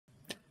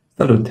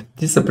Salute!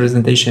 This is a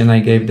presentation I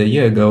gave a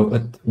year ago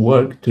at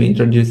work to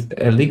introduce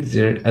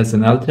Elixir as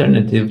an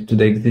alternative to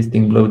the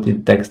existing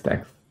bloated tech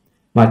stack.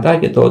 My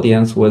target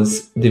audience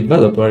was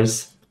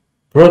developers,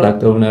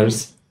 product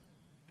owners,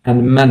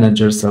 and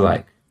managers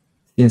alike,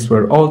 since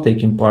we're all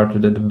taking part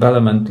in the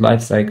development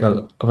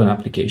lifecycle of an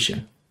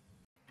application.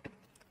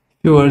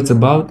 Few words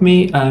about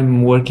me: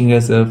 I'm working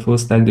as a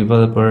full-stack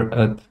developer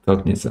at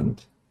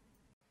Cognizant.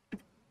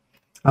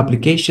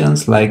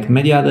 Applications, like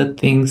many other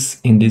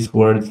things in this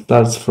world,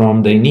 starts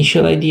from the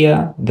initial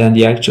idea, then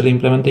the actual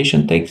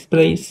implementation takes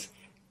place,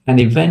 and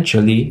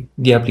eventually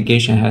the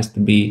application has to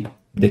be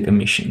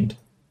decommissioned.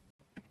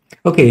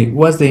 Okay,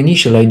 what's the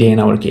initial idea in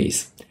our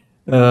case?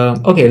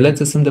 Okay,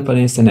 let's assume the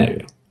following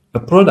scenario. A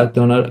product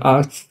owner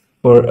asks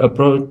for a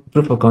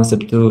proof of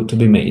concept to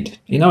be made.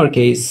 In our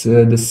case,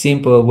 the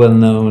simple,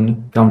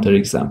 well-known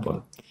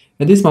counterexample.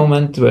 At this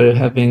moment, we're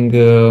having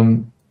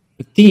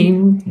a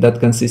team that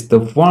consists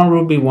of one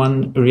Ruby,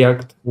 one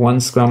React, one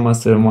Scrum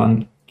Master, and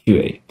one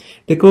QA.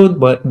 The code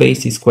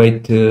base is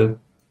quite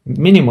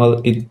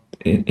minimal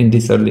in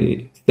this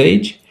early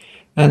stage,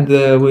 and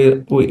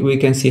we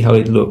can see how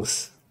it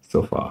looks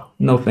so far.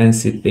 No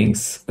fancy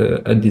things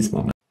at this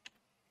moment.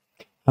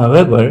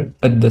 However,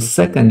 at the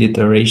second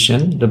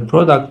iteration, the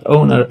product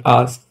owner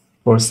asks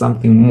for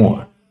something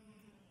more.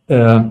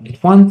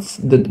 It wants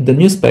the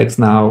new specs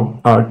now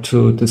are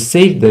to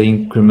save the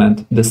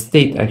increment, the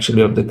state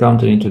actually of the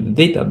counter into the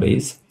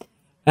database,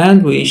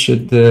 and we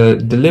should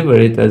deliver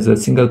it as a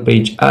single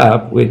page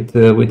app with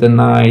a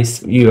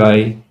nice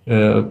UI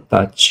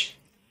touch.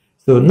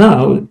 So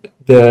now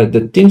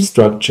the team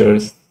structure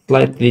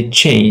slightly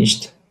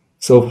changed.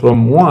 So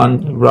from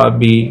one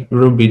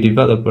Ruby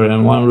developer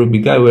and one Ruby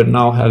guy, we're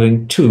now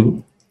having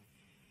two.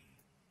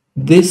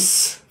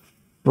 This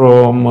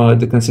from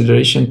the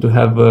consideration to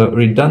have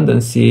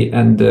redundancy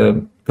and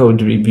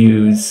code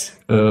reviews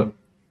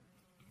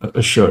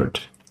assured.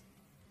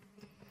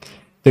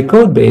 The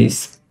code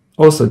base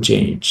also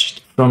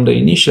changed. From the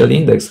initial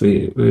index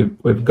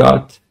we've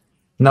got,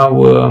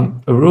 now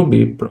a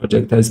Ruby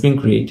project has been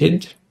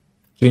created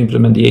to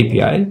implement the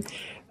API,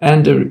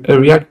 and a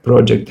React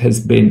project has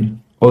been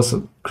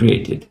also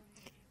created.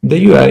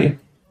 The UI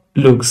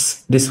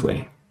looks this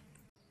way.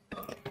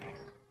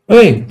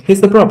 Okay,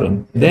 here's the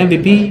problem. The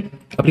MVP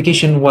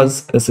application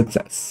was a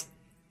success.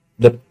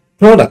 The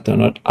product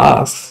owner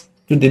asks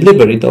to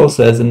deliver it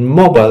also as a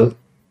mobile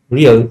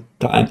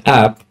real-time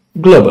app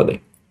globally.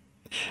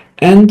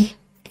 And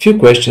few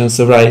questions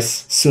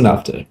arise soon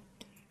after.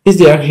 Is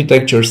the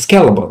architecture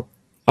scalable?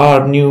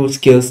 Are new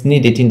skills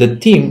needed in the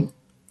team?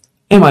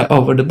 Am I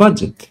over the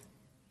budget?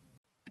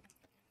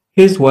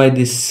 Here's why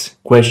these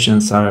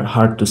questions are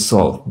hard to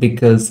solve,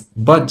 because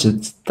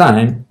budget,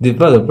 time,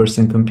 developers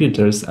and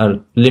computers are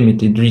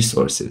limited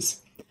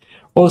resources.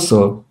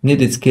 Also,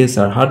 needed skills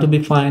are hard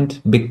to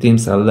find, big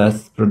teams are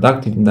less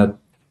productive than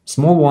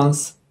small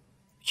ones,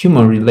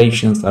 human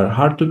relations are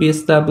hard to be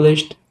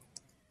established.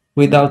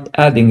 Without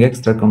adding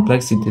extra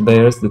complexity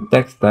layers, the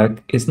tech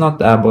stack is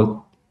not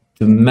able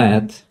to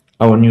meet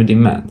our new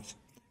demands.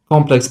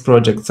 Complex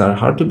projects are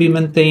hard to be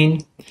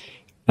maintained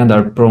and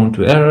are prone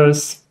to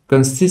errors.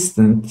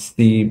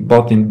 Consistency,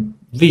 both in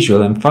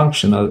visual and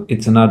functional,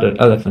 it's another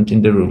elephant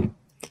in the room.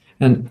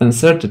 And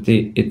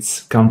uncertainty,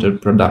 it's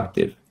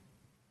counterproductive.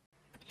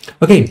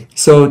 Okay,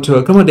 so to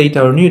accommodate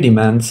our new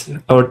demands,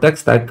 our tech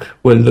stack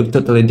will look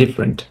totally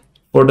different.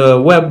 For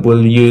the web,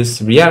 we'll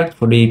use React.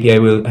 For the API,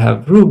 we'll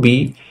have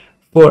Ruby.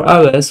 For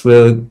iOS,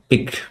 we'll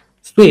pick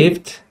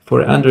Swift.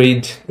 For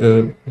Android,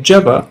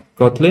 Java,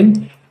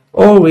 Kotlin.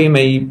 Or we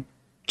may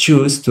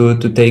choose to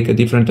take a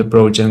different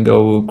approach and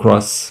go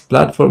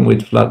cross-platform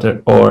with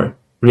Flutter or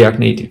React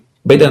Native.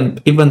 But then,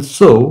 even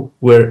so,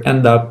 we're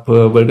going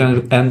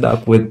to end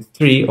up with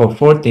 3 or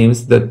 4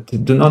 teams that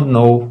do not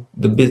know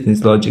the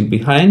business logic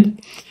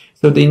behind,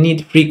 so they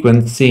need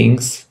frequent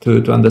syncs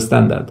to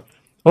understand that.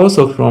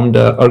 Also, from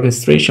the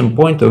orchestration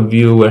point of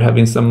view, we're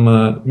having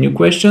some new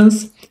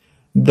questions.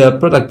 The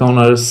product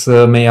owners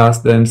may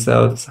ask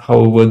themselves,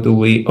 how do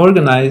we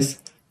organize?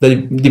 The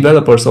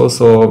developers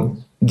also,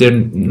 they're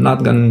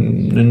not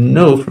gonna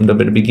know from the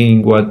very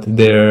beginning what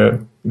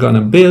they're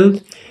gonna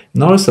build,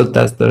 and also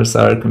testers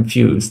are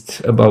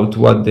confused about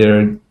what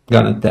they're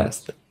gonna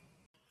test.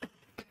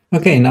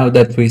 Okay, now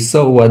that we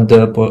saw what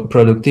the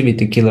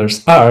productivity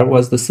killers are,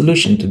 what's the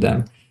solution to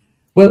them?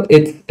 Well,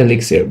 it's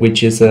Elixir,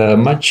 which is a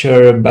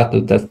mature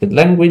battle-tested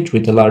language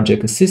with a large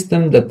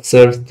ecosystem that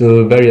serves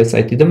to various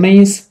IT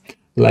domains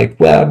like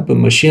web,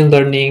 machine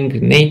learning,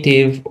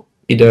 native,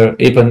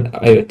 even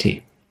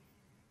IoT.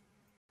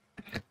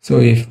 So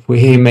if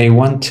we may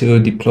want to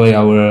deploy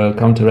our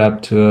counter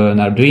app to an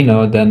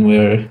Arduino, then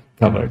we're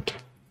covered.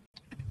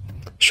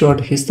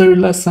 Short history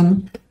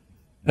lesson.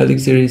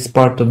 Elixir is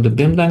part of the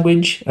BIM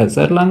language,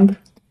 Elixir Lang.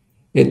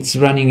 It's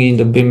running in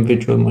the BIM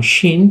virtual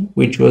machine,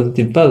 which was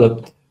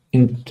developed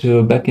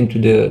back into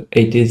the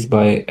 80s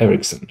by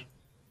Ericsson.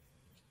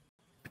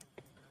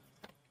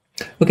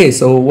 Okay,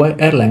 so why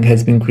Erlang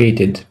has been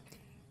created?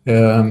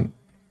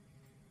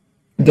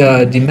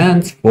 The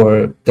demands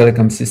for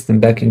telecom system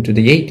back into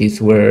the 80s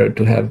were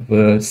to have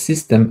a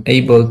system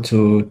able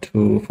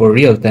for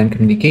real-time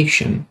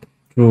communication,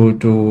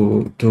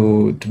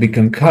 to be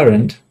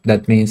concurrent.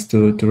 That means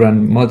to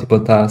run multiple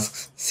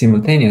tasks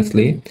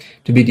simultaneously,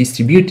 to be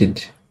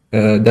distributed.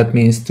 That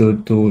means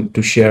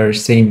to share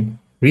same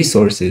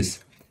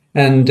resources,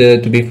 and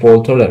to be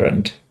fault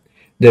tolerant.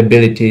 The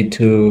ability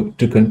to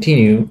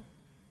continue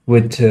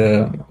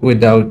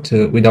without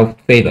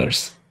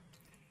failures.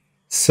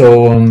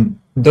 So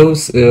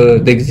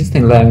the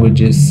existing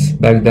languages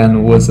back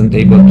then wasn't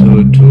able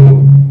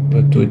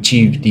to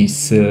achieve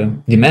these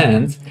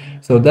demands.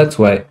 So that's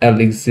why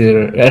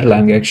Elixir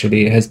Lang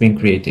actually has been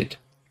created.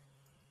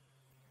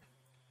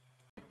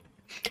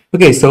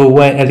 Okay, so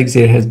why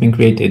Elixir has been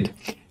created?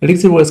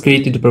 Elixir was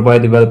created to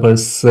provide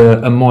developers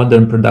a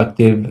modern,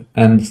 productive,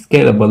 and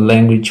scalable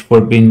language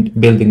for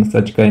building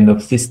such kind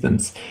of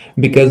systems,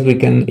 because we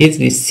can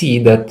easily see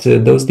that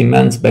those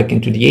demands back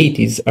into the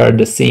 80s are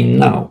the same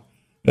now.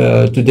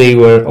 Today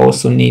we're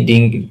also in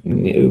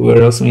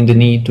the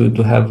need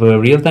to have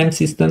real-time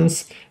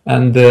systems,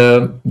 and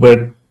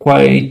we're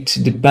quite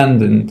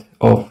dependent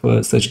of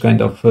such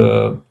kind of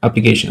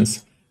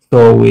applications.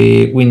 So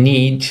we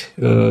need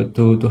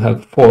to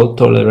have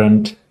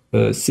fault-tolerant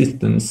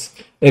systems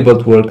able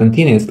to work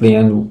continuously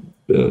and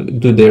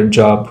do their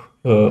job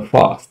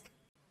fast.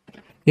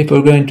 If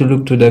we're going to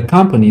look to the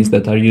companies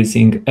that are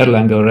using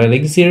Erlang or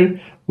Elixir,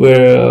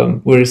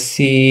 we'll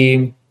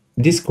see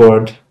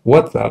Discord,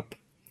 WhatsApp,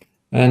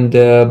 and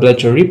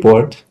Bleacher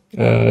Report.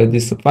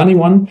 This is a funny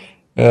one.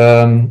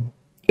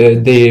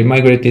 They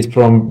migrated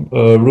from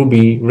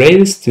Ruby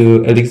Rails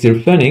to Elixir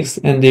Phoenix,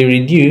 and they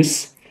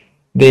reduce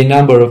the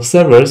number of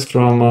servers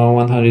from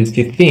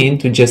 115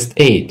 to just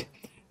 8.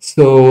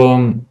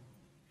 So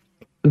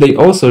they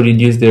also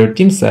reduced their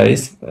team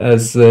size,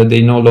 as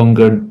they no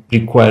longer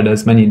required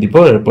as many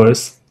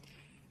developers.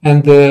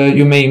 And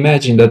you may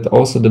imagine that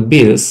also the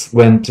bills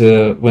went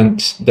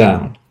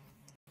down.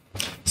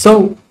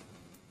 So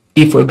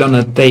if we're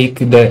gonna take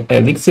the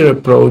Elixir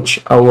approach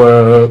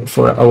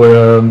for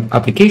our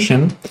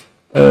application,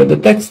 the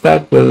tech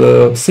stack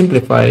will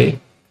simplify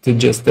to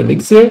just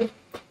Elixir.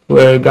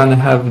 We're gonna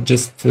have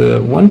just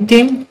one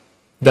team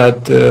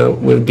that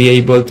will be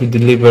able to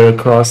deliver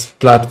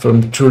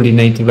cross-platform truly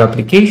native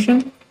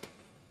application.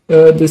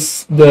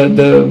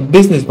 The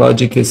business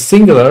logic is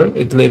singular.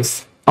 It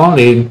lives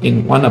only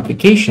in one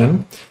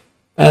application,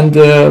 and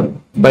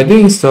by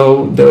doing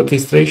so, the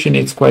orchestration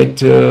is quite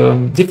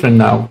different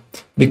now,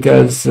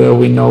 because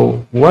we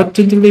know what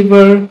to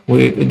deliver.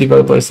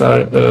 Developers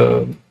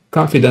are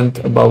confident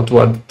about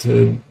what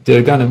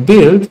they're gonna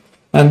build,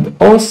 and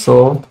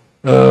also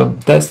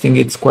testing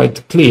it's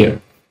quite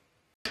clear.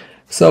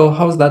 So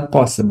how's that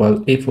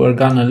possible? If we're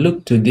gonna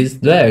look to this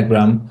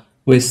diagram,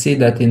 we see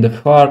that in the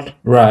far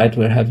right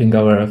we're having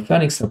our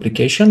Phoenix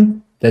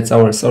application. That's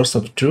our source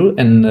of truth,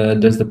 and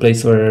there's the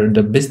place where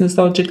the business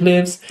logic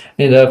lives.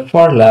 In the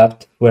far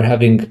left we're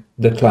having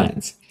the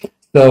clients.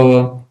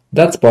 So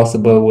that's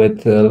possible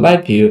with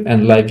LiveView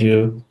and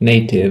LiveView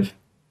Native.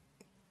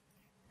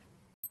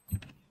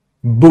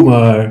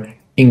 Boomer!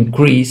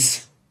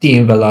 Increase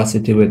team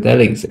velocity with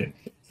Elixir.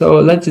 So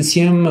let's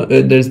assume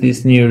there's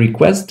this new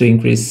request to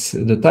increase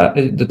the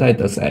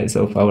title size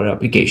of our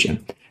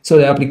application. So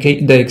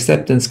the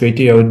acceptance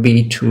criteria would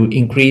be to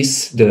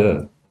increase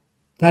the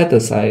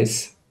title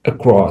size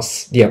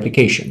across the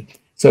application.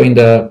 So in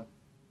the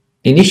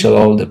initial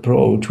old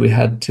approach, we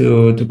had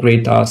to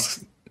create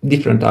tasks,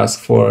 different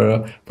tasks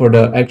for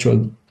the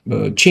actual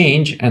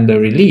change and the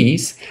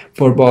release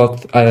for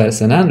both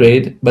iOS and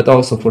Android, but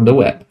also for the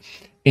web.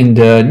 In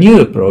the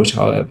new approach,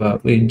 however,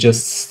 we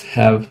just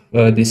have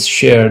this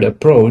shared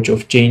approach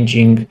of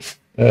changing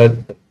the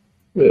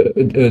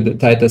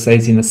title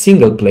size in a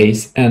single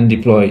place and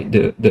deploy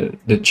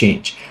the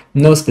change.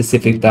 No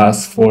specific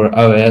tasks for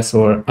iOS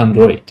or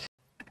Android.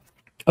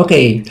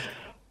 Okay,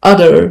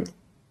 other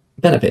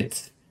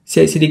benefits.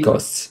 CI/CD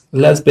costs,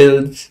 less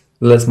builds,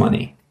 less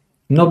money.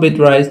 No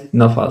bitrise,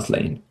 no fast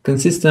lane.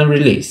 Consistent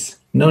release.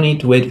 No need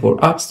to wait for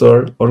App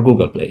Store or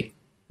Google Play.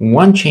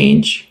 One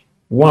change,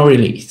 one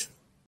release.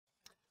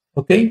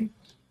 Okay,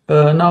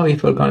 now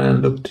if we're gonna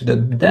look to the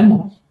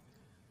demo,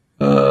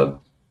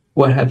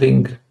 we're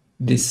having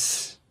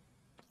these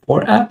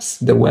 4 apps,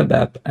 the web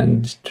app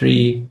and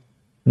 3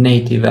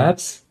 native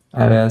apps,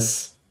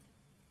 iOS,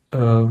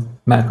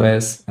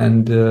 macOS,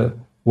 and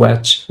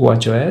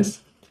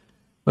WatchOS.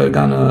 We're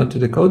gonna to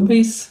the code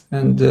base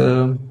and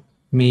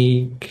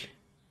make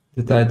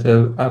the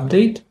title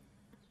update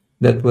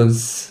that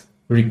was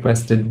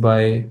requested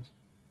by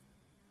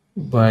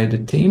the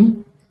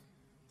team.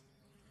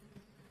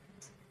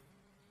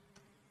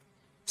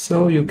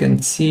 So you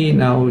can see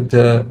now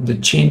the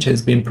change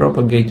has been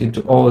propagated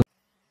to all.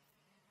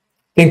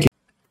 Thank you.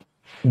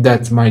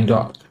 That's my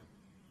dog.